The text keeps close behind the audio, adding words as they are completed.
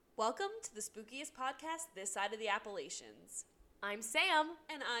Welcome to the spookiest podcast this side of the Appalachians. I'm Sam.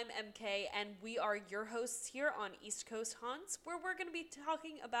 And I'm MK, and we are your hosts here on East Coast Haunts, where we're going to be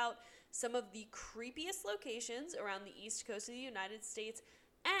talking about some of the creepiest locations around the East Coast of the United States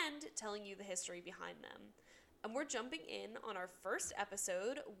and telling you the history behind them. And we're jumping in on our first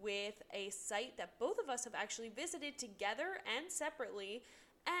episode with a site that both of us have actually visited together and separately,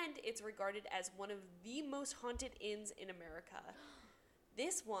 and it's regarded as one of the most haunted inns in America.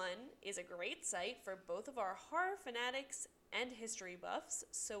 This one is a great site for both of our horror fanatics and history buffs,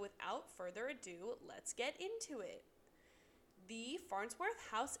 so without further ado, let's get into it. The Farnsworth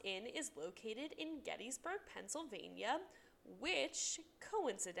House Inn is located in Gettysburg, Pennsylvania, which,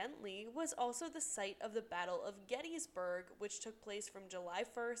 coincidentally, was also the site of the Battle of Gettysburg, which took place from July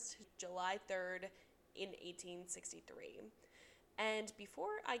 1st to July 3rd in 1863. And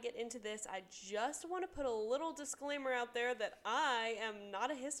before I get into this, I just want to put a little disclaimer out there that I am not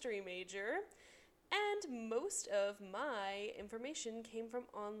a history major, and most of my information came from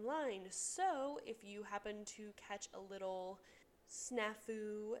online. So if you happen to catch a little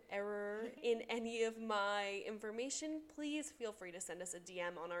snafu error in any of my information, please feel free to send us a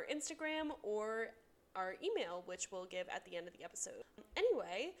DM on our Instagram or our email, which we'll give at the end of the episode.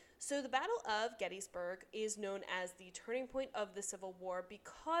 Anyway, so the Battle of Gettysburg is known as the turning point of the Civil War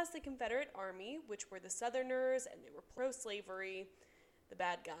because the Confederate Army, which were the Southerners and they were pro-slavery, the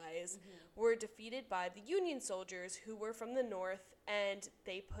bad guys, were defeated by the Union soldiers who were from the North, and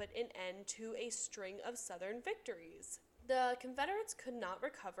they put an end to a string of Southern victories. The Confederates could not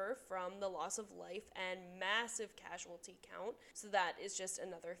recover from the loss of life and massive casualty count, so that is just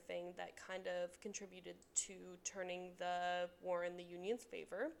another thing that kind of contributed to turning the war in the Union's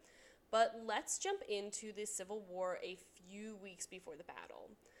favor. But let's jump into the Civil War a few weeks before the battle.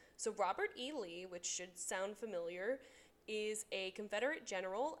 So Robert E. Lee, which should sound familiar, is a Confederate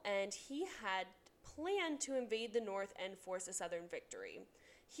general, and he had planned to invade the North and force a Southern victory.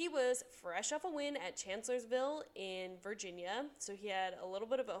 He was fresh off a win at Chancellorsville in Virginia, so he had a little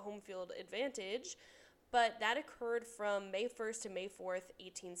bit of a home field advantage, but that occurred from May 1st to May 4th,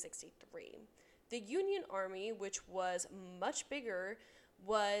 1863. The Union Army, which was much bigger,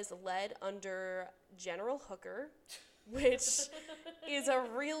 was led under General Hooker, which is a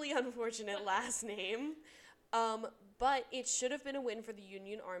really unfortunate last name, but it should have been a win for the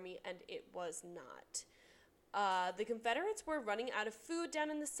Union Army, and it was not. The Confederates were running out of food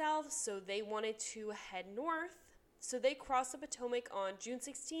down in the South, so they wanted to head north. So they crossed the Potomac on June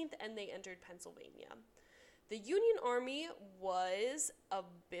 16th, and they entered Pennsylvania. The Union Army was a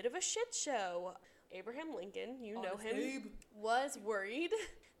bit of a shit show. Abraham Lincoln, you know him, was worried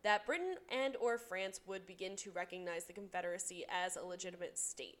that Britain and or France would begin to recognize the Confederacy as a legitimate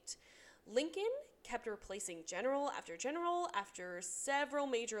state. Lincoln kept replacing general after several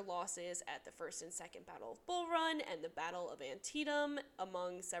major losses at the First and Second Battle of Bull Run and the Battle of Antietam,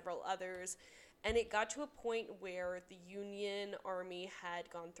 among several others. And it got to a point where the Union Army had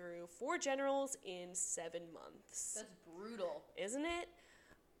gone through 4 generals in 7 months. That's brutal. Isn't it?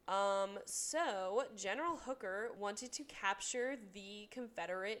 So General Hooker wanted to capture the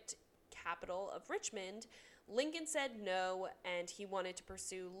Confederate capital of Richmond. Lincoln said no, and he wanted to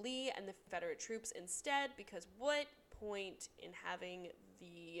pursue Lee and the Confederate troops instead, because what point in having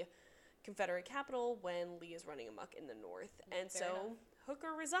the Confederate capital when Lee is running amok in the North? And Fair enough. so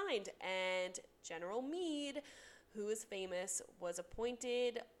Hooker resigned, and General Meade, who is famous, was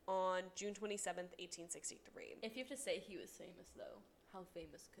appointed on June 27th, 1863. If you have to say he was famous, though, how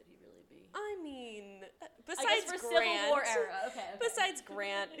famous could he really be? I mean, I besides guess for Grant, Civil War era. Okay. besides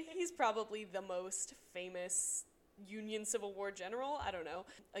Grant, he's probably the most famous Union Civil War general. I don't know.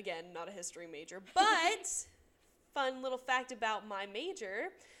 Again, not a history major, but fun little fact about my major,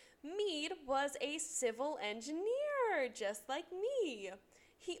 Meade was a civil engineer, just like me.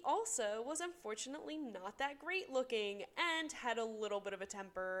 He also was unfortunately not that great looking and had a little bit of a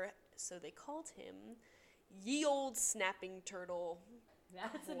temper, so they called him Ye Old Snapping Turtle.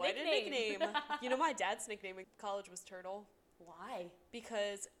 That's a Quite nickname. a nickname. You know, my dad's nickname in college was Turtle. Why?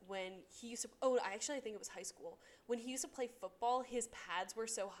 Because when he used to, I think it was high school. When he used to play football, his pads were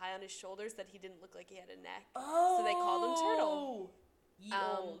so high on his shoulders that he didn't look like he had a neck. Oh! So they called him Turtle. Ye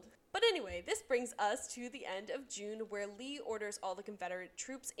old. But anyway, this brings us to the end of June, where Lee orders all the Confederate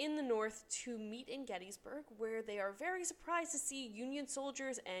troops in the North to meet in Gettysburg, where they are very surprised to see Union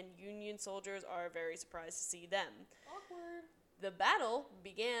soldiers, and Union soldiers are very surprised to see them. Awkward. The battle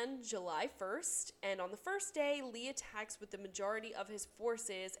began July 1st, and on the first day, Lee attacks with the majority of his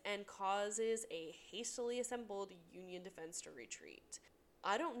forces and causes a hastily assembled Union defense to retreat.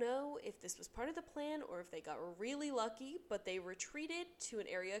 I don't know if this was part of the plan or if they got really lucky, but they retreated to an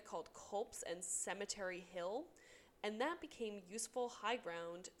area called Culp's and Cemetery Hill, and that became useful high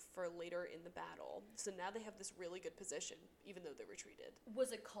ground for later in the battle. So now they have this really good position, even though they retreated.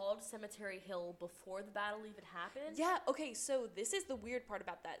 Was it called Cemetery Hill before the battle even happened? Yeah, okay, so this is the weird part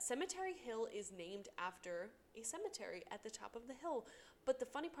about that. Cemetery Hill is named after a cemetery at the top of the hill. But the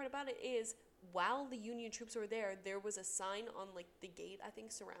funny part about it is, while the Union troops were there, there was a sign on, like, the gate, I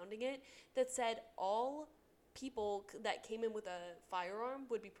think, surrounding it, that said all people that came in with a firearm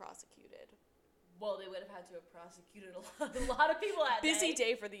would be prosecuted. Well, they would have had to have prosecuted a lot of people that Busy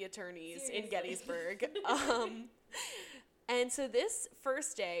day for the attorneys in Gettysburg. And so this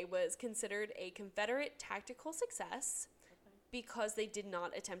first day was considered a Confederate tactical success because they did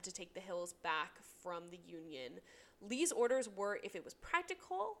not attempt to take the hills back from the Union. Lee's orders were, if it was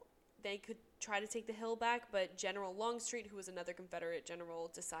practical, they could try to take the hill back, but General Longstreet, who was another Confederate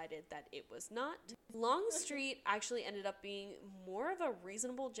general, decided that it was not. Longstreet actually ended up being more of a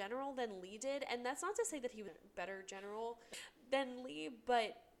reasonable general than Lee did, and that's not to say that he was a better general than Lee,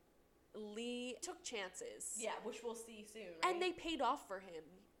 but Lee took chances. Yeah, which we'll see soon, right? And they paid off for him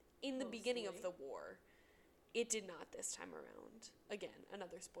in the beginning of the war. It did not this time around. Again,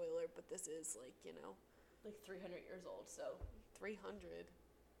 another spoiler, but this is like, like 300 years old, so 300.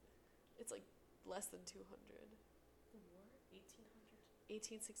 It's like less than 200. The war? 1800?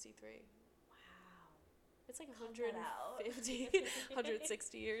 1863. Wow. It's like Cut that 150,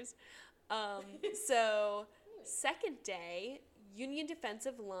 160 years. So, second day, Union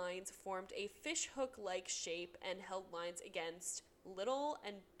defensive lines formed a fishhook-like shape and held lines against Little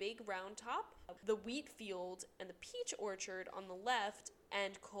and Big Round Top, the wheat field and the peach orchard on the left,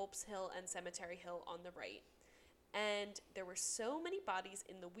 and Culp's Hill and Cemetery Hill on the right. And there were so many bodies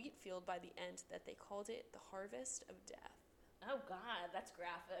in the wheat field by the end that they called it the Harvest of Death. Oh, God, that's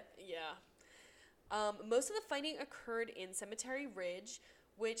graphic. Yeah. Most of the fighting occurred in Cemetery Ridge,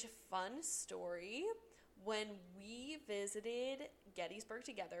 which, fun story, when we visited Gettysburg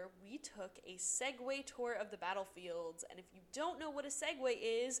together, we took a Segway tour of the battlefields. And if you don't know what a Segway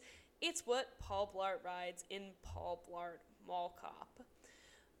is, it's what Paul Blart rides in Paul Blart Mall Cop.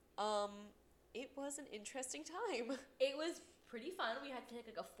 It was an interesting time. It was pretty fun. We had to take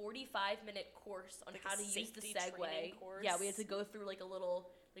like a 45-minute course on how to use the Segway. Yeah, we had to go through like a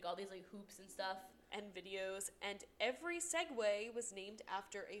little, like all these like hoops and stuff. And videos. And every Segway was named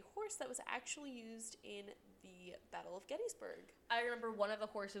after a horse that was actually used in the Battle of Gettysburg. I remember one of the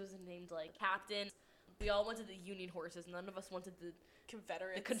horses was named like Captain. We all wanted the Union horses. None of us wanted the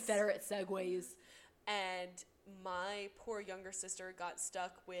Confederate Segways. And my poor younger sister got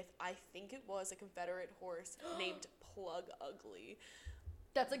stuck with, I think it was a Confederate horse named Plug Ugly.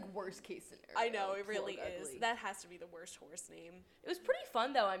 That's like worst case scenario. I know, it really is. That has to be the worst horse name. It was pretty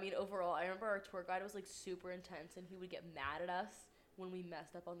fun though. I mean, overall, I remember our tour guide was like super intense and he would get mad at us when we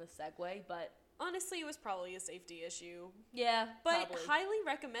messed up on the Segway, but honestly, it was probably a safety issue. Yeah, but probably. Highly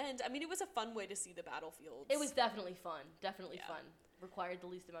recommend. I mean, it was a fun way to see the battlefields. It was definitely fun. Definitely fun. Required the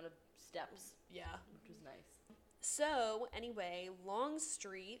least amount of steps. Yeah. Which was nice. So, anyway,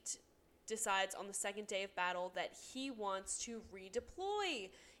 Longstreet decides on the second day of battle that he wants to redeploy.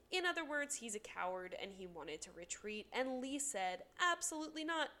 In other words, he's a coward and he wanted to retreat, and Lee said, absolutely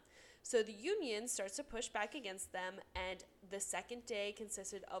not. So the Union starts to push back against them, and the second day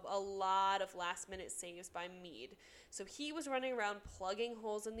consisted of a lot of last-minute saves by Meade. So he was running around plugging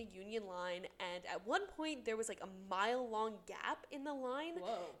holes in the Union line, and at one point there was like a mile-long gap in the line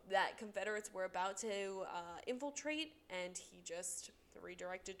that Confederates were about to infiltrate, and he just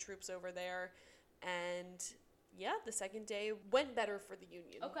redirected troops over there, and yeah, the second day went better for the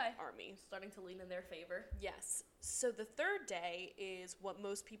Union Army. Starting to lean in their favor. Yes. So the third day is what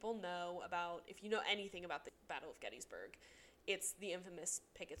most people know about, if you know anything about the Battle of Gettysburg. It's the infamous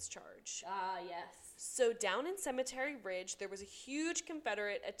Pickett's Charge. Ah, yes. So down in Cemetery Ridge, there was a huge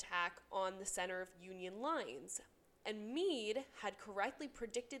Confederate attack on the center of Union lines. And Meade had correctly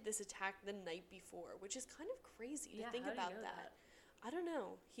predicted this attack the night before, which is kind of crazy to think about that. I don't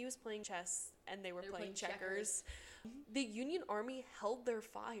know. He was playing chess and they were playing checkers. The Union Army held their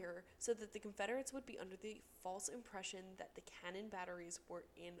fire so that the Confederates would be under the false impression that the cannon batteries were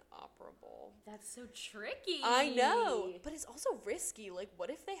inoperable. That's so tricky. I know, but it's also risky. Like,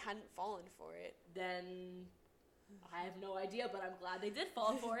 what if they hadn't fallen for it? Then I have no idea, but I'm glad they did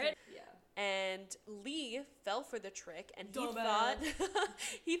fall for it. Yeah. And Lee fell for the trick, and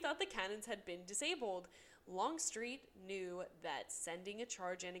he thought the cannons had been disabled. Longstreet knew that sending a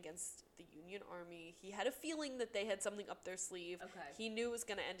charge in against the Union Army, he had a feeling that they had something up their sleeve. He knew it was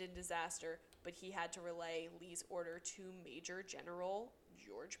going to end in disaster, but he had to relay Lee's order to Major General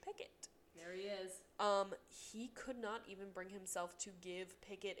George Pickett. There he is. He could not even bring himself to give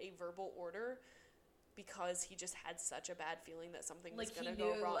Pickett a verbal order because he just had such a bad feeling that something was going to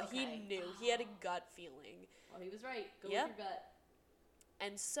go wrong. Okay. He knew. He had a gut feeling. Well, he was right. Go with your gut.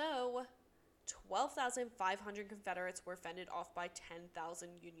 And so 12,500 Confederates were fended off by 10,000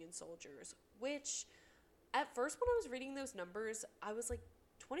 Union soldiers, which at first when I was reading those numbers, I was like,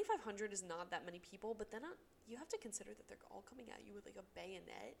 2,500 is not that many people, but then you have to consider that they're all coming at you with like a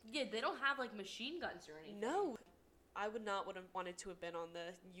bayonet. Yeah, they don't have like machine guns or anything. No. I would not have wanted to have been on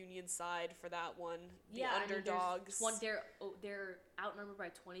the Union side for that one. The underdogs. I mean, they're outnumbered by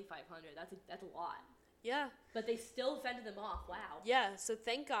 2,500. That's a lot. Yeah. But they still fended them off. Wow. Yeah, so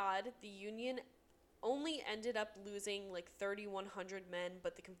thank God the Union only ended up losing like 3,100 men,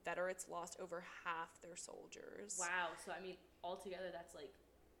 but the Confederates lost over half their soldiers. Wow. So, I mean, altogether that's like,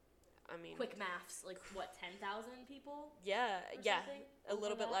 quick maths, like what, 10,000 people? Yeah. A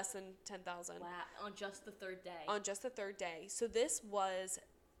little bit less than 10,000. Wow. On just the third day. On just the third day. So this was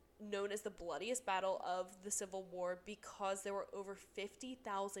known as the bloodiest battle of the Civil War because there were over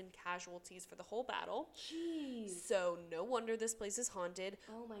 50,000 casualties for the whole battle. Jeez. So no wonder this place is haunted.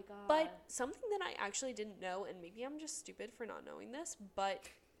 Oh my God. But something that I actually didn't know, and maybe I'm just stupid for not knowing this, but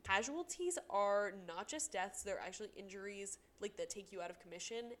casualties are not just deaths, they're actually injuries like that take you out of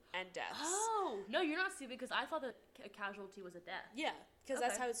commission and deaths. Oh, no, you're not stupid because I thought that a casualty was a death. Yeah, because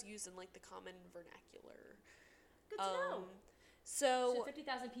that's how it's used in like the common vernacular. Good to know. So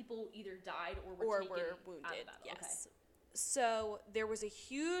 50,000 people either died or were wounded. Out of battle. Yes. Okay. So there was a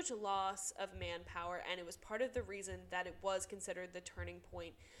huge loss of manpower, and it was part of the reason that it was considered the turning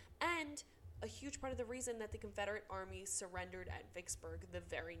point, and a huge part of the reason that the Confederate Army surrendered at Vicksburg the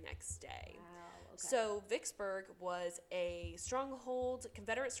very next day. Wow, okay. So Vicksburg was a stronghold,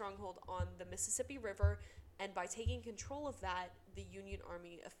 Confederate stronghold on the Mississippi River, and by taking control of that, the Union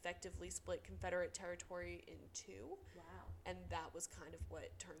Army effectively split Confederate territory in two. Wow. And that was kind of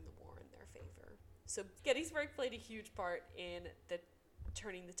what turned the war in their favor. So Gettysburg played a huge part in the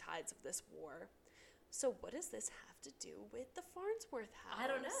turning the tides of this war. So what does this have to do with the Farnsworth house? I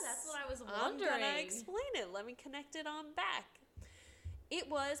don't know. That's what I was wondering. I'm going to explain it. Let me connect it on back. It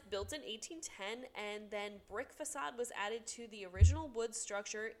was built in 1810, and then brick facade was added to the original wood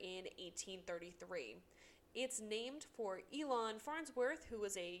structure in 1833. It's named for Elon Farnsworth, who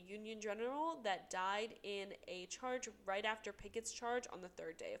was a Union general that died in a charge right after Pickett's charge on the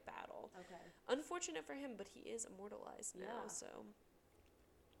third day of battle. Okay. Unfortunate for him, but he is immortalized now, Yeah. so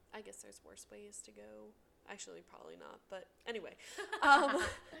I guess there's worse ways to go. Actually, probably not, but anyway.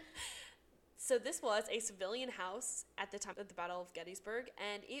 So this was a civilian house at the time of the Battle of Gettysburg,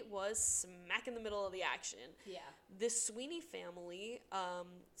 and it was smack in the middle of the action. Yeah. The Sweeney family,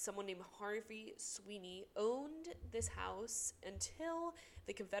 someone named Harvey Sweeney, owned this house until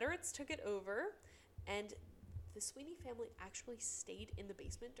the Confederates took it over, and the Sweeney family actually stayed in the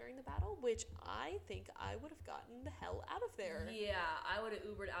basement during the battle, which I think I would have gotten the hell out of there. Yeah, I would have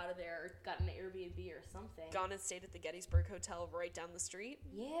Ubered out of there or gotten an Airbnb or something. Gone and stayed at the Gettysburg Hotel right down the street.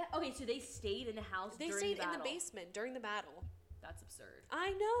 Yeah. Okay, so they stayed in the house during the battle. They stayed in the basement during the battle. That's absurd.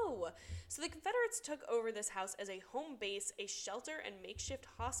 I know. So the Confederates took over this house as a home base, a shelter, and makeshift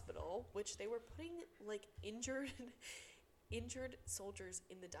hospital, which they were putting, like, injured soldiers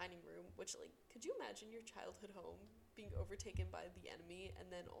in the dining room, which, like, could you imagine your childhood home being overtaken by the enemy, and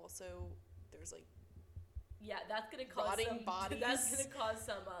then also there's, like, yeah, that's gonna cause rotting some bodies. That's gonna cause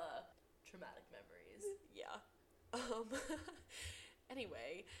some traumatic memories. Yeah.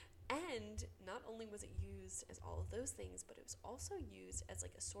 Anyway, and not only was it used as all of those things, but it was also used as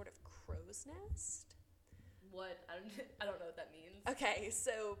like a sort of crow's nest. What? I don't know what that means. Okay,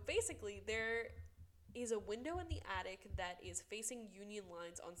 so basically there is a window in the attic that is facing Union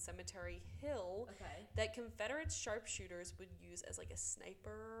lines on Cemetery Hill. Okay. That Confederate sharpshooters would use as like a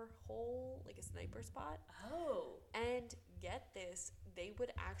sniper hole, like a sniper spot. Oh. And get this, they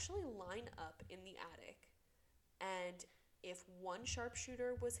would actually line up in the attic, and if one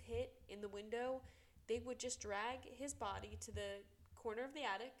sharpshooter was hit in the window, they would just drag his body to the corner of the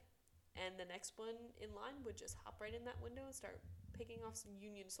attic, and the next one in line would just hop right in that window and start picking off some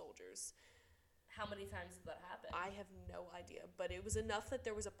Union soldiers. How many times did that happen? I have no idea, but it was enough that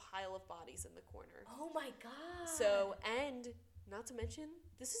there was a pile of bodies in the corner. Oh my God. So, and not to mention,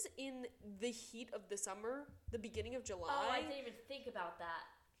 this is in the heat of the summer, the beginning of July. Oh, I didn't even think about that.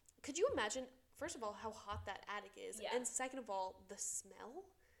 Could you imagine, first of all, how hot that attic is? Yeah. And second of all, the smell?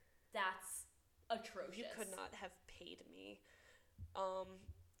 That's atrocious. You could not have paid me.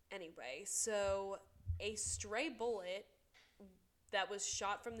 Anyway, so a stray bullet that was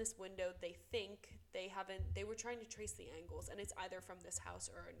shot from this window. They think they were trying to trace the angles, and it's either from this house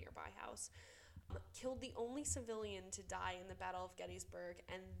or a nearby house. Killed the only civilian to die in the Battle of Gettysburg,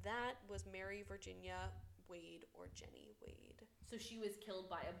 and that was Mary Virginia Wade, or Jenny Wade. So she was killed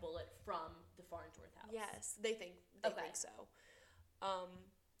by a bullet from the Farnsworth house. Yes, they think so.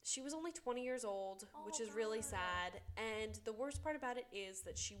 She was only 20 years old, which is really sad. And the worst part about it is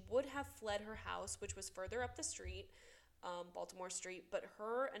that she would have fled her house, which was further up the street, Baltimore Street, but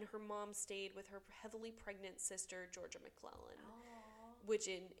her and her mom stayed with her heavily pregnant sister, Georgia McClellan, which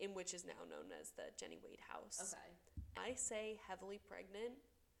is now known as the Jenny Wade house. Okay. I say heavily pregnant.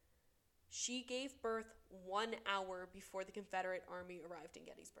 She gave birth 1 hour before the Confederate Army arrived in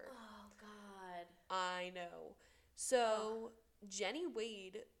Gettysburg. Oh, God. I know. So, Jenny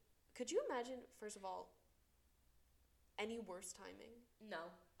Wade, could you imagine, first of all, any worse timing?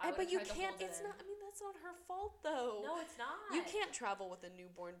 No. But you can't, that's not her fault, though. No, it's not. You can't travel with a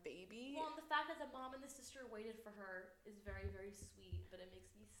newborn baby. Well, and the fact that the mom and the sister waited for her is very, very sweet, but it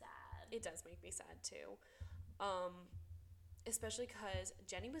makes me sad. It does make me sad, too. Especially because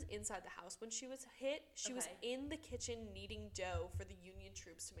Jenny was inside the house when she was hit. She was in the kitchen kneading dough for the Union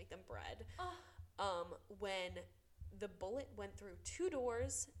troops to make them bread. When the bullet went through 2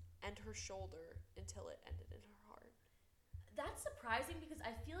 doors and her shoulder until it ended in her heart. That's surprising because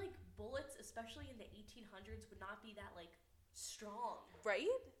I feel like bullets, especially in the 1800s, would not be that, strong. Right?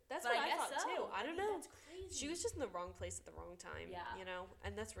 That's what I thought, too. I don't know. That's crazy. She was just in the wrong place at the wrong time,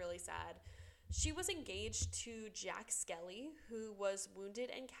 and that's really sad. She was engaged to Jack Skelly, who was wounded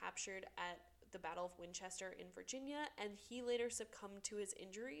and captured at the Battle of Winchester in Virginia, and he later succumbed to his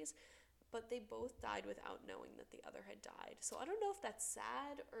injuries, but they both died without knowing that the other had died. So I don't know if that's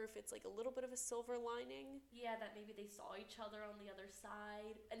sad or if it's a little bit of a silver lining. Yeah, that maybe they saw each other on the other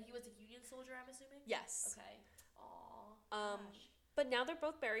side. And he was a Union soldier, I'm assuming? Yes. Okay. Aw. But now they're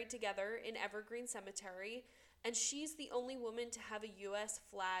both buried together in Evergreen Cemetery, and she's the only woman to have a U.S.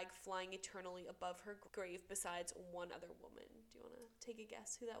 flag flying eternally above her grave besides one other woman. Do you want to take a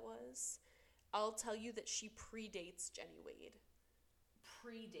guess who that was? I'll tell you that she predates Jenny Wade.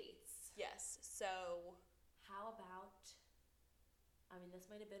 Predates? Yes. So, how about, this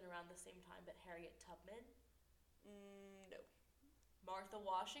might have been around the same time, but Harriet Tubman? No. Martha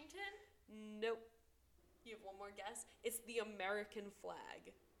Washington? Nope. You have one more guess? It's the American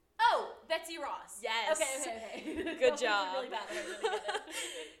flag. Oh, Betsy Ross. Yes. Okay. Good job. Really bad, but I really get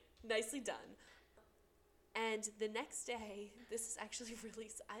it. Nicely done. And the next day, this is actually really,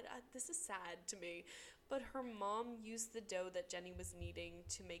 this is sad to me, but her mom used the dough that Jenny was kneading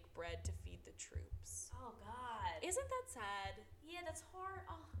to make bread to feed the troops. Oh, God. Isn't that sad? Yeah, that's hard.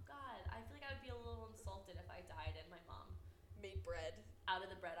 Oh, God. I feel like I would be a little insulted if I died and my mom made bread. Out of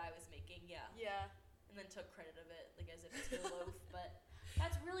the bread I was making, yeah. Yeah. And then took credit of it, as if it's her loaf, but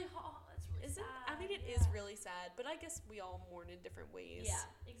that's really hard. That's really sad. It is really sad, but I guess we all mourn in different ways. Yeah,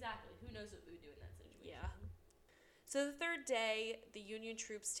 exactly. Who knows what we would do in that situation. Yeah. So the third day, the Union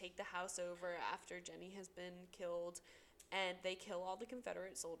troops take the house over after Jenny has been killed, and they kill all the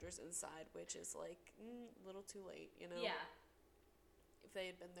Confederate soldiers inside, which is a little too late, Yeah. If they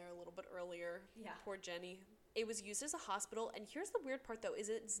had been there a little bit earlier. Yeah. Poor Jenny. It was used as a hospital, and here's the weird part, though, is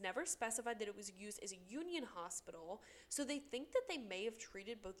it's never specified that it was used as a Union hospital, so they think that they may have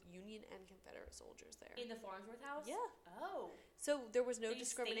treated both Union and Confederate soldiers there. In the Farnsworth house? Yeah. Oh. So there was no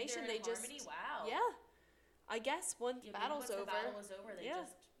discrimination. They just harmony? Wow. Yeah. I guess once the battle's over. The battle was over, they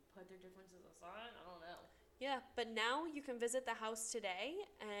just put their differences aside. I don't know. Yeah, but now you can visit the house today,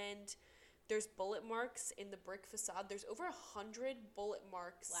 and there's bullet marks in the brick facade. There's over 100 bullet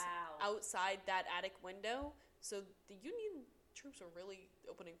marks outside that attic window. So the Union troops were really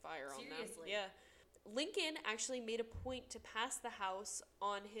opening fire on them. Seriously? Yeah. Lincoln actually made a point to pass the house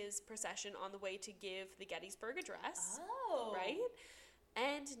on his procession on the way to give the Gettysburg Address. Oh. Right?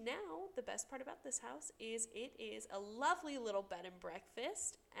 And now, the best part about this house is it is a lovely little bed and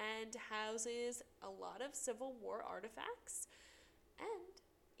breakfast and houses a lot of Civil War artifacts. And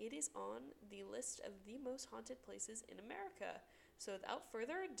it is on the list of the most haunted places in America. So without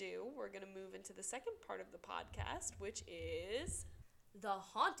further ado, we're going to move into the second part of the podcast, which is the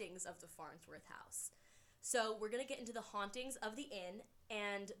hauntings of the Farnsworth house. So we're going to get into the hauntings of the inn.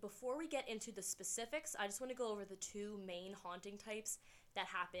 And before we get into the specifics, I just want to go over the 2 main haunting types that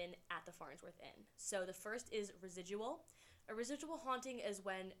happen at the Farnsworth Inn. So the first is residual. A residual haunting is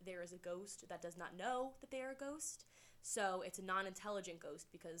when there is a ghost that does not know that they are a ghost. So it's a non-intelligent ghost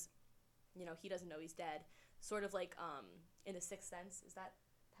because, he doesn't know he's dead. Sort of like in The Sixth Sense. Is that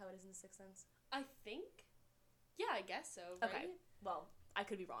how it is in The Sixth Sense? I think. Yeah, I guess so, right? Okay. Well, I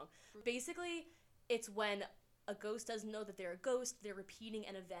could be wrong. Basically, it's when a ghost doesn't know that they're a ghost, they're repeating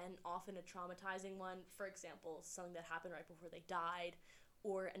an event, often a traumatizing one. For example, something that happened right before they died,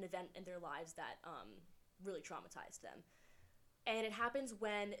 or an event in their lives that really traumatized them. And it happens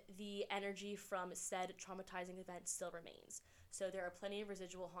when the energy from said traumatizing event still remains. So there are plenty of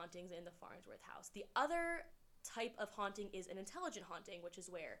residual hauntings in the Farnsworth house. The other type of haunting is an intelligent haunting, which is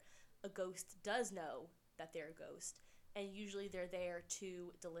where a ghost does know that they're a ghost, and usually they're there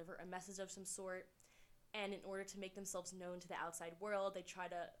to deliver a message of some sort. And in order to make themselves known to the outside world, they try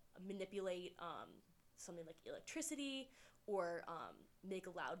to manipulate something like electricity, or make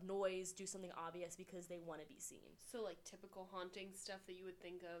a loud noise, do something obvious because they want to be seen. So, like, typical haunting stuff that you would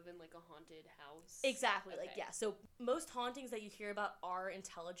think of in, like, a haunted house? Exactly. Okay. Like, yeah. So most hauntings that you hear about are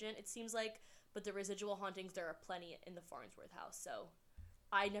intelligent, it seems like, but the residual hauntings, there are plenty in the Farnsworth house. So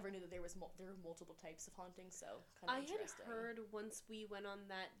I never knew that there were multiple types of hauntings, so kind of interesting. I had heard once we went on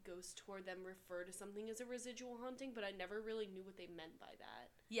that ghost tour them refer to something as a residual haunting, but I never really knew what they meant by that.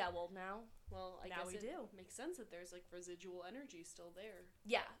 Yeah, well, now I now guess we do. Makes sense that there's, like, residual energy still there.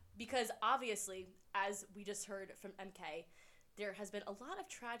 Yeah, because obviously, as we just heard from MK, there has been a lot of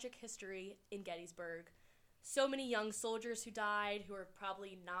tragic history in Gettysburg. So many young soldiers who died, who are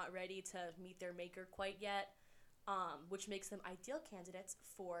probably not ready to meet their maker quite yet, which makes them ideal candidates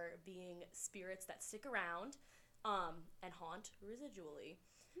for being spirits that stick around and haunt residually.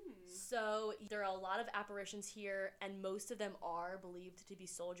 So there are a lot of apparitions here, and most of them are believed to be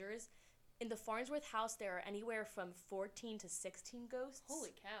soldiers. In the Farnsworth house, there are anywhere from 14 to 16 ghosts.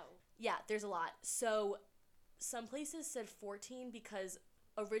 Holy cow. Yeah, there's a lot. So some places said 14 because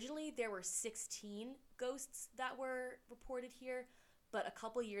originally there were 16 ghosts that were reported here, but a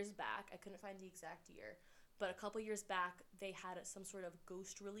couple years back, I couldn't find the exact year, but a couple years back, they had some sort of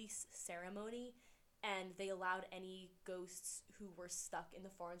ghost release ceremony, and they allowed any ghosts who were stuck in the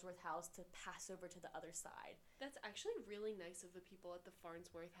Farnsworth house to pass over to the other side. That's actually really nice of the people at the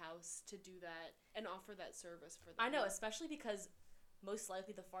Farnsworth house to do that and offer that service for them. I know, especially because most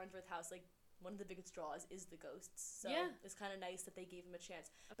likely the Farnsworth house, like, one of the biggest draws is the ghosts. So yeah. It's kind of nice that they gave him a chance.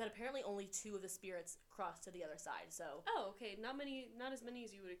 But apparently only 2 of the spirits crossed to the other side, so... Oh, okay. Not as many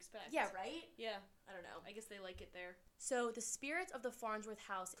as you would expect. Yeah, right? Yeah. I don't know. I guess they like it there. So the spirits of the Farnsworth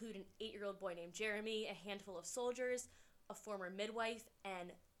house include an 8-year-old boy named Jeremy, a handful of soldiers, a former midwife,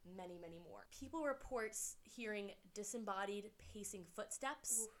 and many, many more. People report hearing disembodied pacing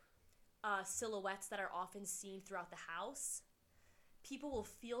footsteps, silhouettes that are often seen throughout the house. People will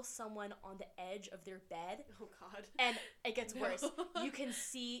feel someone on the edge of their bed. Oh, God. And it gets worse.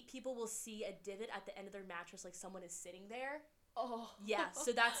 People will see a divot at the end of their mattress, like someone is sitting there. Oh. Yeah,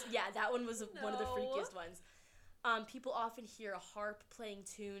 so that one was one of the freakiest ones. People often hear a harp playing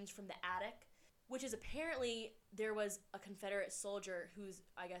tunes from the attic, which is apparently there was a Confederate soldier whose,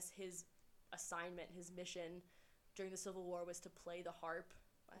 I guess, his assignment, his mission during the Civil War was to play the harp.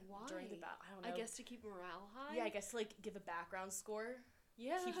 Why? During the battle. I don't know. I guess to keep morale high? Yeah, I guess to, like, give a background score.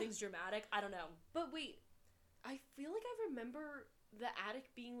 Yeah. Keep things dramatic. I don't know. But wait, I feel like I remember the attic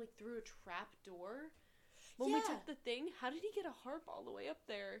being, like, through a trap door. When we took the thing, how did he get a harp all the way up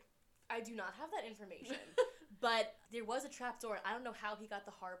there? I do not have that information. But there was a trap door, and I don't know how he got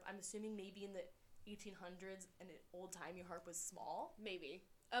the harp. I'm assuming maybe in the 1800s, an old-timey harp was small. Maybe.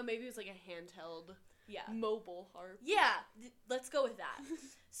 Maybe it was, like, a handheld... Yeah. Mobile harp. Yeah, let's go with that.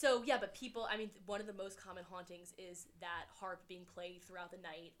 So, yeah, but people, I mean, one of the most common hauntings is that harp being played throughout the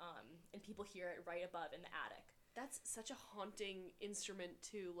night, and people hear it right above in the attic. That's such a haunting instrument,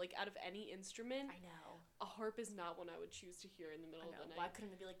 too. Like, out of any instrument, I know. A harp is not one I would choose to hear in the middle of the night. Why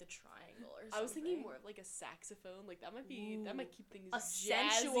couldn't it be, like, the triangle or something? I was thinking more of, like, a saxophone. Like, that might keep things a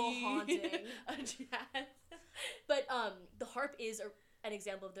jazzy. sensual haunting. A jazz. But, the harp is an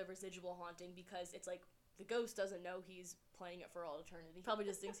example of the residual haunting because it's like the ghost doesn't know he's playing it for all eternity. He probably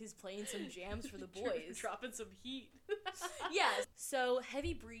just thinks he's playing some jams for the boys. Dropping some heat. Yeah. So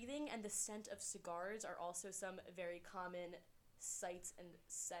heavy breathing and the scent of cigars are also some very common sights and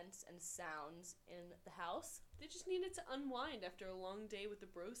scents and sounds in the house. They just needed to unwind after a long day with the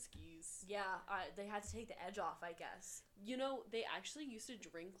broskies. Yeah, they had to take the edge off, I guess. You know, they actually used to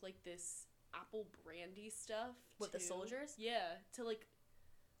drink, like, this apple brandy stuff. With the soldiers? Yeah, to, like,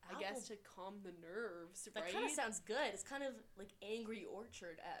 I guess to calm the nerves, right? That kind of sounds good. It's kind of, like, Angry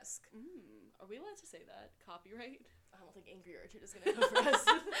Orchard-esque. Are we allowed to say that? Copyright? I don't think Angry Orchard is going to go for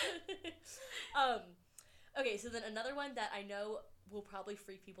us. Okay, so then another one that I know will probably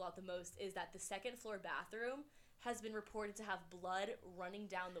freak people out the most is that the second floor bathroom has been reported to have blood running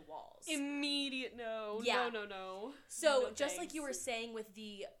down the walls. Immediate no. Yeah. No. So, just like you were saying with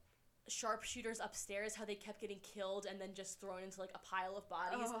the sharpshooters upstairs, how they kept getting killed and then just thrown into, like, a pile of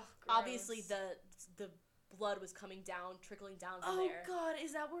bodies. Oh, obviously the blood was coming down, trickling down from Oh, there. God,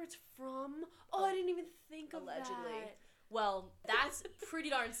 is that where it's from? Oh, I didn't even think of Allegedly. that. Well, that's pretty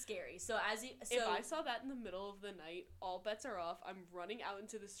darn scary. So If I saw that in the middle of the night, all bets are off. I'm running out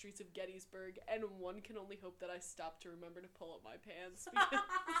into the streets of Gettysburg, and one can only hope that I stop to remember to pull up my pants.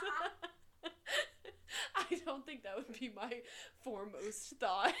 Because I don't think that would be my foremost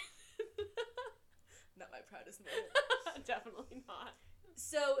thought. not my proudest moment. Definitely not.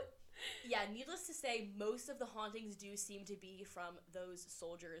 So, yeah, needless to say, most of the hauntings do seem to be from those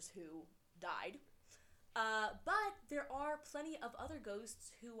soldiers who died. But there are plenty of other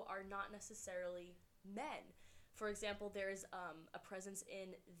ghosts who are not necessarily men. For example, there's a presence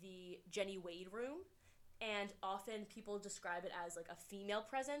in the Jenny Wade room, and often people describe it as like a female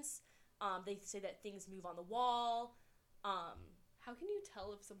presence. They say that things move on the wall. How can you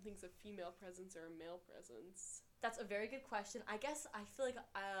tell if something's a female presence or a male presence? That's a very good question. I guess I feel like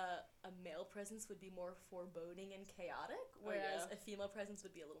a male presence would be more foreboding and chaotic, whereas a female presence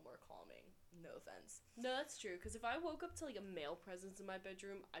would be a little more calming. No offense. No, that's true, because if I woke up to, like, a male presence in my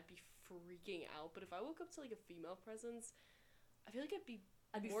bedroom, I'd be freaking out. But if I woke up to, like, a female presence, I feel like I'd be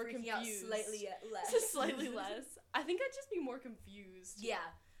more freaking confused. out slightly less. Slightly less. I think I'd just be more confused. Yeah.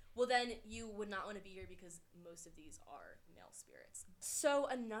 Well, then you would not want to be here because most of these are male spirits. So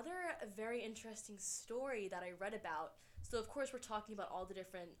another very interesting story that I read about, so of course we're talking about all the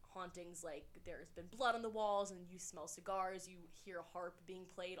different hauntings, like there's been blood on the walls and you smell cigars, you hear a harp being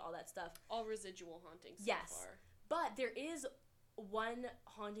played, all that stuff. All residual hauntings so yes. far. But there is one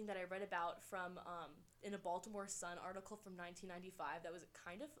haunting that I read about from in a Baltimore Sun article from 1995 that was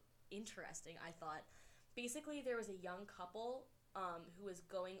kind of interesting, I thought. Basically, there was a young couple who was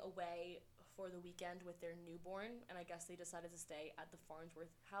going away for the weekend with their newborn, and I guess they decided to stay at the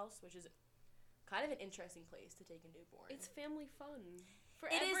Farnsworth house, which is kind of an interesting place to take a newborn. It's family fun for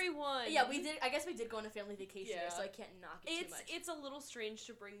it everyone. Yeah, we did. I guess we did go on a family vacation there, Yeah. so I can't knock it too much. It's a little strange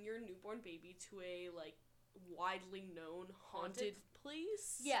to bring your newborn baby to a, like, widely known haunted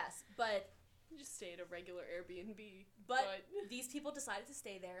place. Yes, but just stay at a regular Airbnb. But these people decided to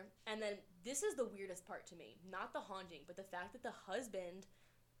stay there, and then this is the weirdest part to me. Not the haunting, but the fact that the husband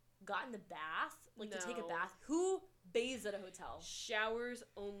got in the bath, to take a bath. Who bathes at a hotel? Showers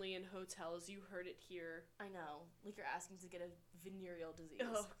only in hotels. You heard it here. I know. Like you're asking to get a venereal disease.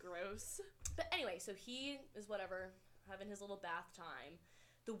 Oh, gross. But anyway, so he is whatever, having his little bath time.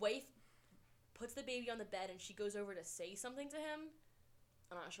 The wife puts the baby on the bed, and she goes over to say something to him.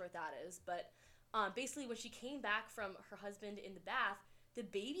 I'm not sure what that is, but basically when she came back from her husband in the bath, the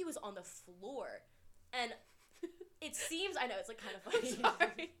baby was on the floor. And it seems, I know, it's like kind of funny. I'm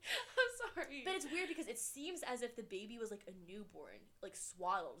sorry. But it's weird because it seems as if the baby was like a newborn, like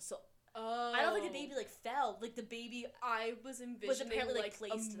swaddled. So I don't think the baby like fell. Like the baby I was envisioning was apparently like a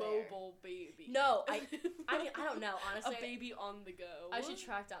placed mobile baby. No, I mean, I don't know, honestly. A baby on the go. I should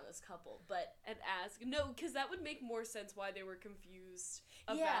track down this couple, but and ask. No, because that would make more sense why they were confused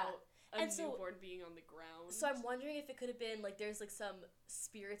about a newborn being on the ground. So I'm wondering if it could have been like there's like some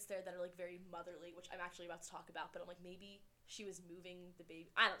spirits there that are like very motherly, which I'm actually about to talk about, but I'm like maybe she was moving the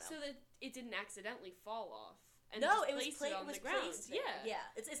baby. I don't know. So that it didn't accidentally fall off. And no, just it was placed on the ground. placed there. Yeah.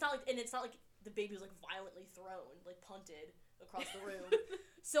 It's not like, and it's not like the baby was like violently thrown, like punted across the room.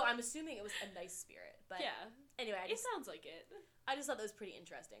 So I'm assuming it was a nice spirit. But yeah. Anyway, it sounds like it. I just thought that was pretty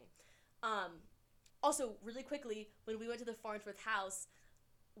interesting. Also, really quickly, when we went to the Farnsworth house,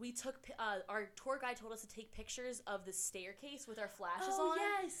 we took our tour guide told us to take pictures of the staircase with our flashes on.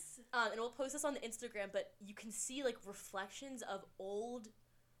 Yes. And we'll post this on the Instagram, but you can see like reflections of old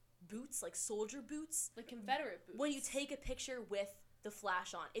boots, like soldier boots, like Confederate boots, when you take a picture with the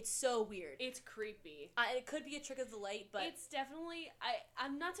flash on. It's so weird. It's creepy. And it could be a trick of the light, but it's definitely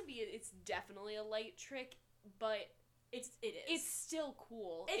it's definitely a light trick, but it is. It's still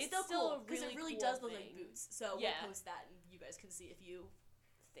cool. It's still cool because really it really cool does look thing. like boots. So we'll post that, and you guys can see if you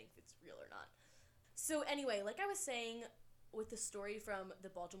think it's real or not. So anyway, like I was saying with the story from the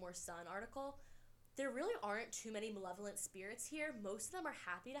Baltimore Sun article, there really aren't too many malevolent spirits here. Most of them are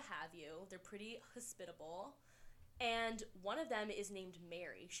happy to have you. They're pretty hospitable. And one of them is named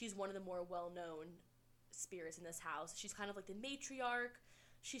Mary. She's one of the more well-known spirits in this house. She's kind of like the matriarch.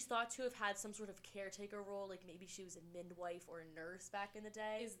 She's thought to have had some sort of caretaker role, like maybe she was a midwife or a nurse back in the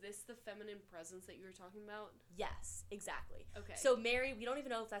day. Is this the feminine presence that you were talking about? Yes, exactly. Okay. So Mary, we don't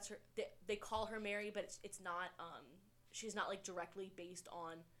even know if that's her. They call her Mary, but it's not. She's not like directly based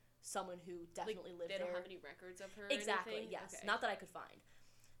on someone who definitely lived there. They don't have any records of her. Exactly. Or anything? Yes. Okay. Not that I could find.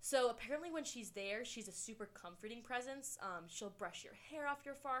 So apparently, when she's there, she's a super comforting presence. She'll brush your hair off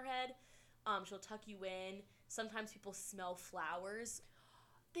your forehead. She'll tuck you in. Sometimes people smell flowers.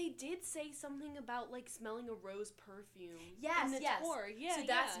 They did say something about, like, smelling a rose perfume. Yes, in the tour. Yeah,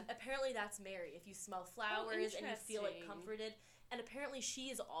 so apparently that's Mary. If you smell flowers and you feel, like, comforted. And apparently she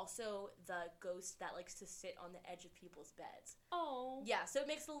is also the ghost that likes to sit on the edge of people's beds. Oh. Yeah, so it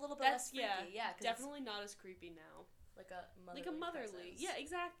makes it a little bit less freaky. Yeah, definitely not as creepy now. Like a motherly presence. Yeah,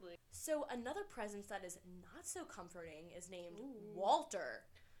 exactly. So another presence that is not so comforting is named Walter.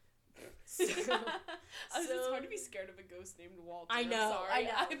 So, it's hard to be scared of a ghost named Walter. I know.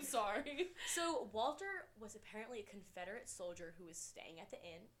 I'm sorry. So Walter was apparently a Confederate soldier who was staying at the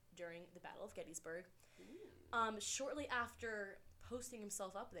inn during the Battle of Gettysburg. Shortly after posting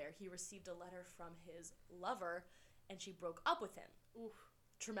himself up there, he received a letter from his lover, and she broke up with him. Oof.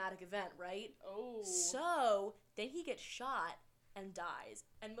 Traumatic event, right? Oh. So then he gets shot and dies,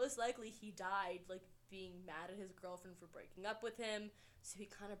 and most likely he died like being mad at his girlfriend for breaking up with him. So he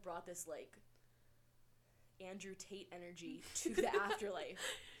kind of brought this like Andrew Tate energy to the afterlife.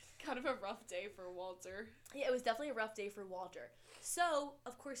 Kind of a rough day for Walter. Yeah, it was definitely a rough day for Walter. So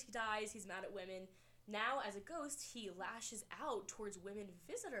of course he dies. He's mad at women. Now, as a ghost, he lashes out towards women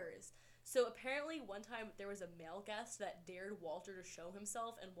visitors. So apparently one time there was a male guest that dared Walter to show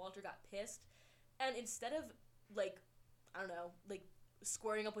himself, and Walter got pissed. And instead of, like, I don't know, like,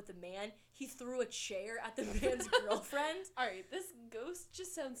 squaring up with the man, he threw a chair at the man's girlfriend. Alright, this ghost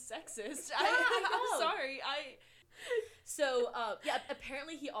just sounds sexist. Yeah, I know. I'm sorry, So,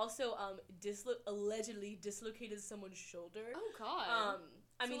 apparently he also allegedly dislocated someone's shoulder. Oh, God.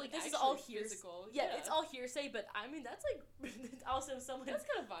 I mean, like, this is all hearsay. Physical. Yeah, it's all hearsay, but I mean, that's like also someone. That's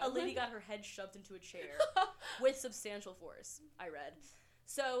kind of violent. A lady got her head shoved into a chair with substantial force. I read.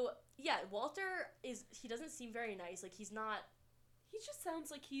 So yeah, Walter he doesn't seem very nice. Like he's not. He just sounds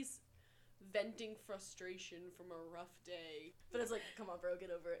like he's venting frustration from a rough day. But it's like, come on, bro,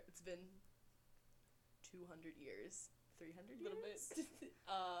 get over it. It's been 200 years, 300 years. A little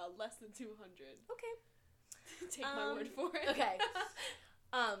bit. Less than 200. Okay. Take my word for it. Okay.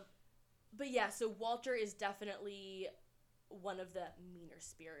 But yeah, so Walter is definitely one of the meaner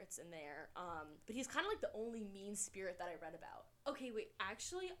spirits in there. But he's kind of like the only mean spirit that I read about. Okay, wait.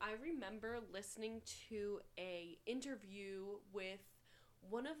 Actually, I remember listening to a interview with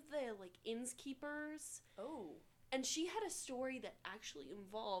one of the, like, innkeepers. Oh. And she had a story that actually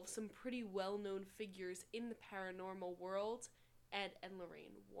involved some pretty well-known figures in the paranormal world, Ed and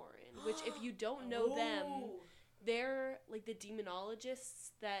Lorraine Warren, which if you don't know them, they're, like, the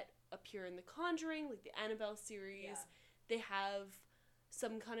demonologists that appear in The Conjuring, like the Annabelle series. Yeah. They have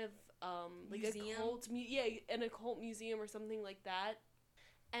some kind of, like, museum? An occult museum or something like that.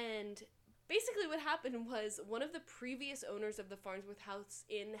 And basically what happened was one of the previous owners of the Farnsworth House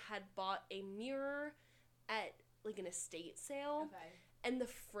Inn had bought a mirror at, like, an estate sale. Okay. And the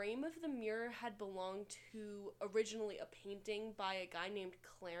frame of the mirror had belonged to originally a painting by a guy named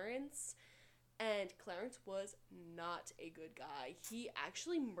Clarence. And Clarence was not a good guy. He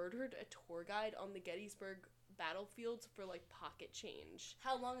actually murdered a tour guide on the Gettysburg battlefields for, like, pocket change.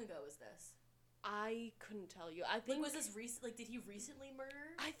 How long ago was this? I couldn't tell you. I think... Like, was this recent? Like, did he recently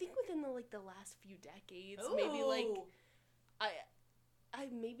murder? I think within the last few decades. Ooh. Maybe, like... I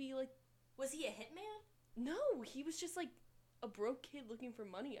maybe, like... Was he a hitman? No, he was just, like, a broke kid looking for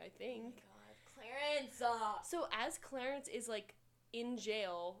money, I think. Oh my God. Clarence! So, as Clarence is, like, in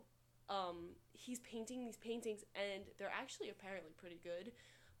jail... he's painting these paintings, and they're actually apparently pretty good,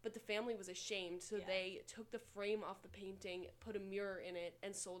 but the family was ashamed, so they took the frame off the painting, put a mirror in it,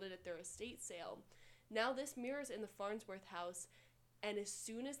 and sold it at their estate sale. Now this mirror is in the Farnsworth house, and as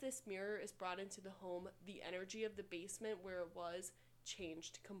soon as this mirror is brought into the home, the energy of the basement where it was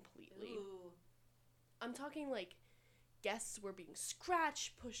changed completely. Ooh. I'm talking, like, guests were being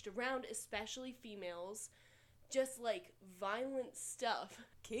scratched, pushed around, especially females. Just, like, violent stuff.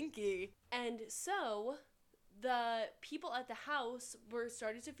 Kinky. And so, the people at the house were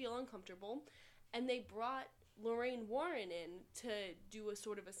starting to feel uncomfortable, and they brought Lorraine Warren in to do a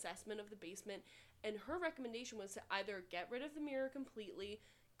sort of assessment of the basement, and her recommendation was to either get rid of the mirror completely,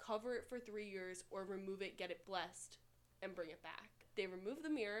 cover it for 3 years, or remove it, get it blessed, and bring it back. They removed the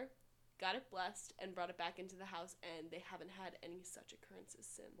mirror, got it blessed, and brought it back into the house, and they haven't had any such occurrences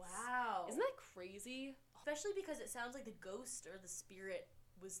since. Wow. Isn't that crazy? Especially because it sounds like the ghost or the spirit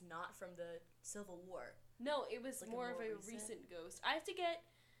was not from the Civil War. No, it was like more of a recent ghost. I have to get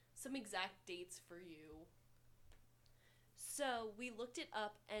some exact dates for you. So, we looked it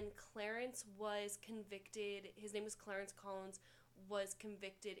up, and Clarence was convicted, his name was Clarence Collins, was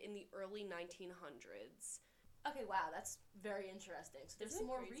convicted in the early 1900s. Okay, wow, that's very interesting. So there's some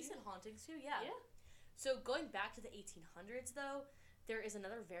more recent hauntings too, yeah. So going back to the 1800s, though, there is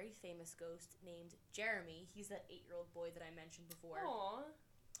another very famous ghost named Jeremy. He's that 8-year-old boy that I mentioned before. Aww.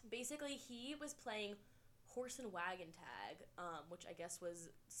 basically he was playing horse and wagon tag, which I guess was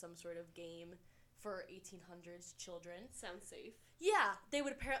some sort of game for 1800s children. Sounds safe. Yeah, they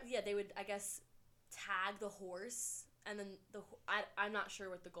would I guess tag the horse, and then I'm not sure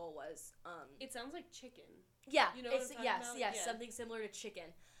what the goal was. It sounds like chicken. Yeah, you know what I'm talking about? Yes, something similar to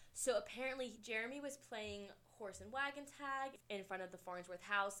chicken. So apparently Jeremy was playing horse and wagon tag in front of the Farnsworth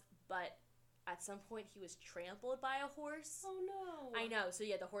house, but at some point he was trampled by a horse. Oh no. I know. So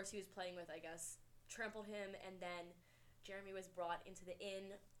yeah, the horse he was playing with, I guess, trampled him, and then Jeremy was brought into the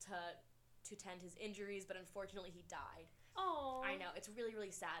inn to tend his injuries, but unfortunately he died. Oh. I know. It's really,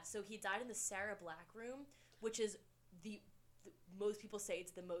 really sad. So he died in the Sarah Black room, which is the most people say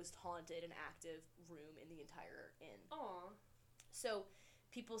it's the most haunted and active room in the entire inn. Aw. So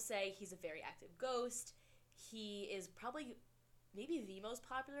people say he's a very active ghost. He is probably maybe the most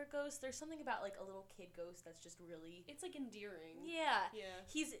popular ghost. There's something about like a little kid ghost that's just really... It's like endearing. Yeah. Yeah.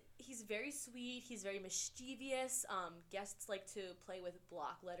 He's very sweet. He's very mischievous. Guests like to play with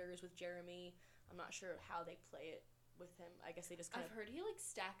block letters with Jeremy. I'm not sure how they play it with him. I guess they just kind I've heard he like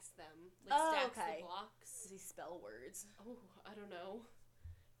stacks them. Like stacks the blocks. Does he spell words? Oh, I don't know.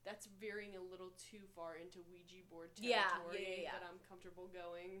 That's veering a little too far into Ouija board territory that I'm comfortable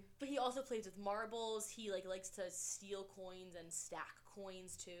going. But he also plays with marbles. He likes to steal coins and stack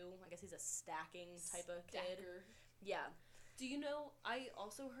coins too. I guess he's a stacking type of kid. Yeah. Do you know, I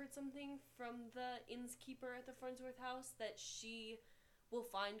also heard something from the innkeeper at the Farnsworth house that she will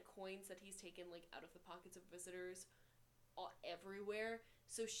find coins that he's taken like out of the pockets of visitors everywhere.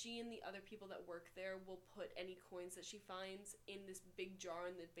 So she and the other people that work there will put any coins that she finds in this big jar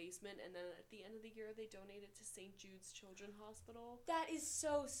in the basement, and then at the end of the year they donate it to St. Jude's Children's Hospital. That is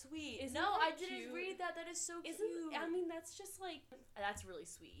so sweet. I didn't read that. That is so cute. I mean, that's just like... That's really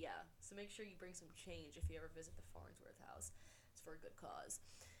sweet, yeah. So make sure you bring some change if you ever visit the Farnsworth house. It's for a good cause.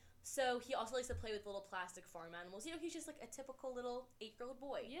 So he also likes to play with little plastic farm animals. You know, he's just like a typical little 8-year-old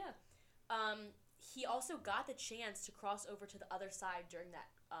boy. Yeah. He also got the chance to cross over to the other side during that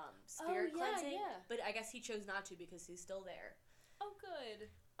spirit cleansing. Yeah. But I guess he chose not to because he's still there. Oh, good.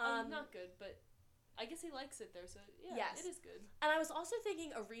 Not good, but I guess he likes it there, so yeah, yes. It is good. And I was also thinking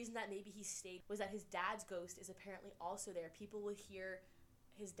a reason that maybe he stayed was that his dad's ghost is apparently also there. People will hear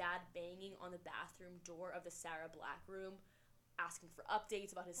his dad banging on the bathroom door of the Sarah Black room, asking for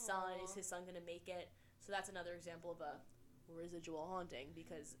updates about his son. Is his son going to make it? So that's another example of a residual haunting,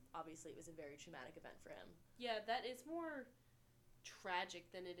 because obviously it was a very traumatic event for him. Yeah, that is more tragic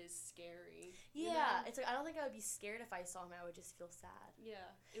than it is scary. Yeah, it's like I don't think I would be scared if I saw him. I would just feel sad.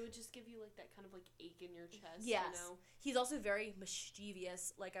 Yeah, it would just give you like that kind of like ache in your chest. Yes. You know? He's also very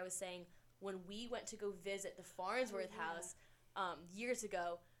mischievous. Like I was saying, when we went to go visit the Farnsworth house years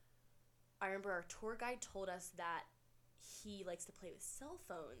ago, I remember our tour guide told us that he likes to play with cell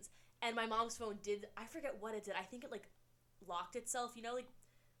phones, and my mom's phone did, I forget what it did. I think it like locked itself, you know, like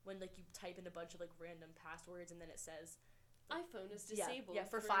when like you type in a bunch of like random passwords and then it says like, iPhone is disabled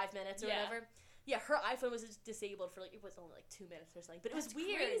for 5 minutes or whatever. Yeah, her iPhone was disabled for like, it was only like 2 minutes or something, but That's it was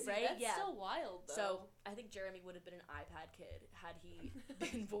weird, crazy. right? That's so wild though. So I think Jeremy would have been an iPad kid had he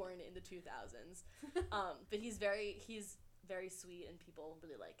been born in the 2000s. But he's very sweet and people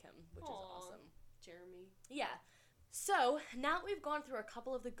really like him, which is awesome. Jeremy. Yeah. So, now that we've gone through a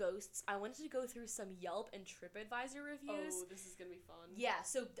couple of the ghosts, I wanted to go through some Yelp and TripAdvisor reviews. Oh, this is going to be fun. Yeah,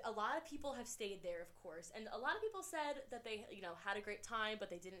 so a lot of people have stayed there, of course, and a lot of people said that they, had a great time, but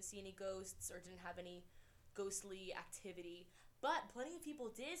they didn't see any ghosts or didn't have any ghostly activity. But plenty of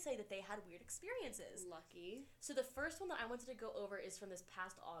people did say that they had weird experiences. Lucky. So the first one that I wanted to go over is from this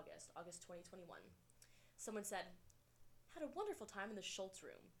past August 2021. Someone said, "Had a wonderful time in the Schultz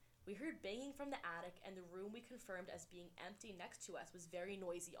room. We heard banging from the attic, and the room we confirmed as being empty next to us was very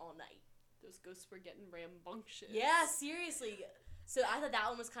noisy all night." Those ghosts were getting rambunctious. Yeah, seriously. So I thought that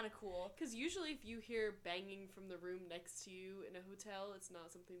one was kind of cool. Because usually if you hear banging from the room next to you in a hotel, it's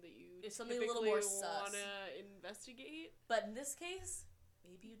not something that you it's something a little more sus. Want to investigate. But in this case,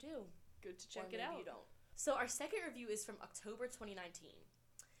 maybe you do. Good to check it out. Maybe you don't. So our second review is from October 2019.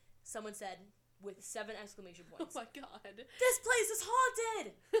 Someone said, with 7 exclamation points, "Oh my god. This place is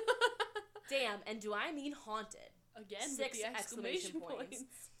haunted!" Damn, and do I mean haunted? Again, 6 with the exclamation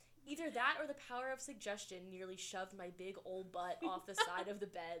points. Either that or the power of suggestion nearly shoved my big old butt off the side of the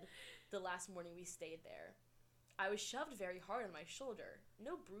bed the last morning we stayed there. I was shoved very hard on my shoulder.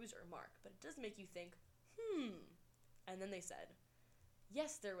 No bruise or mark, but it does make you think, And then they said,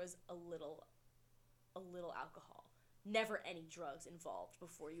 yes, there was a little alcohol. never any drugs involved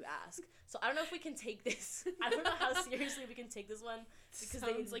before you ask. So I don't know if we can take this. I don't know how seriously we can take this one. Because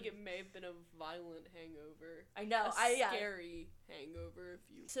sounds like it may have been a violent hangover. I know. Scary hangover if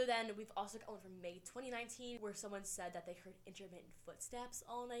you... So then we've also got one from May 2019 where someone said that they heard intermittent footsteps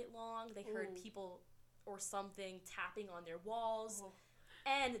all night long. They heard people or something tapping on their walls. Oh.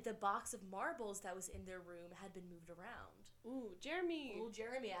 And the box of marbles that was in their room had been moved around. Ooh, Jeremy. Ooh,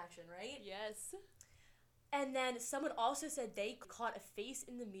 Jeremy action, right? Yes. And then someone also said they caught a face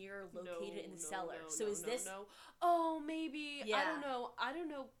in the mirror located in the cellar. So is this... Oh, maybe. Yeah. I don't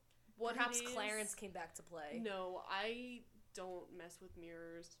know what Perhaps it is. Clarence came back to play. No, I don't mess with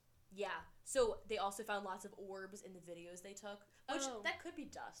mirrors. Yeah. So they also found lots of orbs in the videos they took. Which, that could be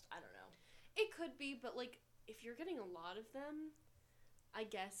dust. I don't know. It could be, but, like, if you're getting a lot of them, I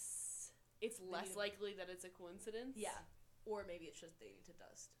guess it's less likely that it's a coincidence. Yeah. Or maybe it's just they need to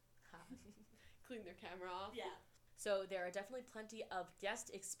dust. Clean their camera off. Yeah. So there are definitely plenty of guest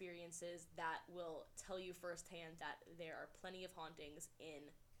experiences that will tell you firsthand that there are plenty of hauntings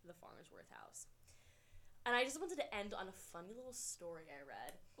in the Farnsworth house. And I just wanted to end on a funny little story I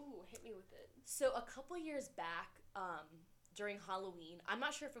read. Ooh, hit me with it. So a couple years back, during Halloween, I'm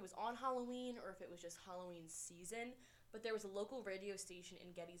not sure if it was on Halloween or if it was just Halloween season, but there was a local radio station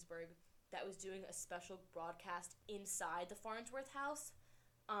in Gettysburg that was doing a special broadcast inside the Farnsworth house.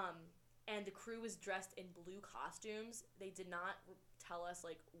 And the crew was dressed in blue costumes. They did not tell us,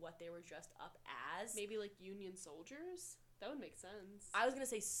 like, what they were dressed up as. Maybe, like, Union soldiers? That would make sense. I was going to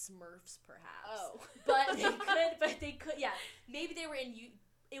say Smurfs, perhaps. Oh. But they could, yeah. Maybe they were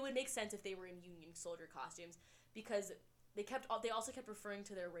it would make sense if they were in Union soldier costumes, because they also kept referring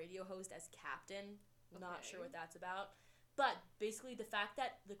to their radio host as Captain. Not sure what that's about. But basically the fact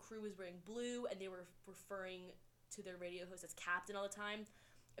that the crew was wearing blue and they were referring to their radio host as Captain all the time,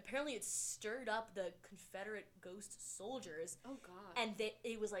 apparently it stirred up the Confederate ghost soldiers. Oh, God. And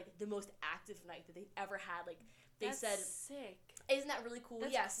it was, like, the most active night that they've ever had. Like, they said... sick. Isn't that really cool?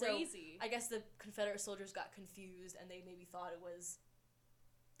 That's crazy. So I guess the Confederate soldiers got confused and they maybe thought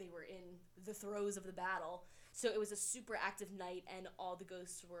they were in the throes of the battle. So it was a super active night and all the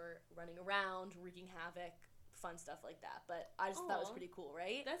ghosts were running around, wreaking havoc, fun stuff like that. But I just thought it was pretty cool,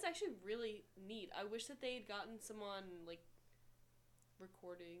 right? That's actually really neat. I wish that they had gotten someone, like,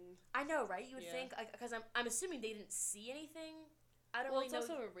 recording. I know, right? You would think, because I'm assuming they didn't see anything. I don't really know. Well, it's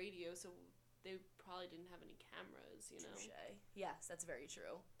also a radio, so they probably didn't have any cameras, you know? Touché. Yes, that's very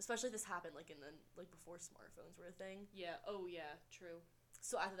true. Especially this happened, like, before smartphones were a thing. Yeah. Oh, yeah. True.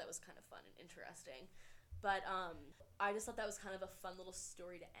 So I thought that was kind of fun and interesting. But, I just thought that was kind of a fun little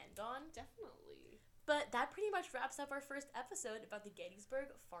story to end on. Definitely. But that pretty much wraps up our first episode about the Gettysburg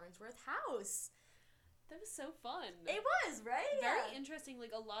Farnsworth house. That was so fun. It was, right? Very interesting.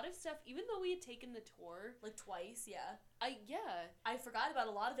 Like, a lot of stuff, even though we had taken the tour. Like, twice, yeah. I forgot about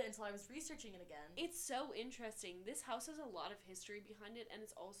a lot of it until I was researching it again. It's so interesting. This house has a lot of history behind it, and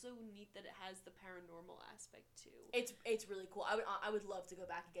it's also neat that it has the paranormal aspect, too. It's really cool. I would love to go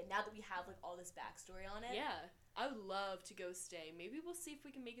back again, now that we have, like, all this backstory on it. Yeah. I would love to go stay. Maybe we'll see if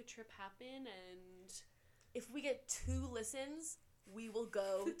we can make a trip happen, and... If we get 2 listens... we will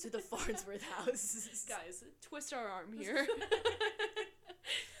go to the Farnsworth house. Guys, twist our arm here.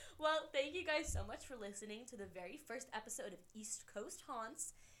 Well, thank you guys so much for listening to the very first episode of East Coast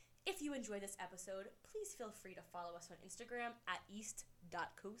Haunts. If you enjoyed this episode, please feel free to follow us on Instagram at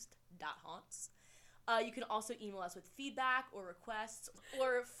east.coast.haunts. You can also email us with feedback or requests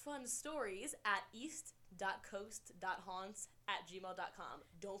or fun stories at east.coast.haunts@gmail.com.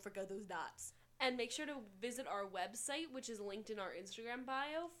 Don't forget those dots. And make sure to visit our website, which is linked in our Instagram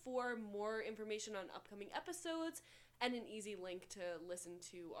bio, for more information on upcoming episodes and an easy link to listen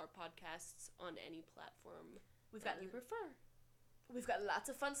to our podcasts on any platform you prefer. We've got lots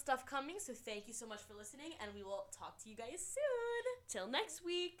of fun stuff coming, so thank you so much for listening, and we will talk to you guys soon. Till next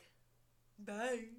week. Bye.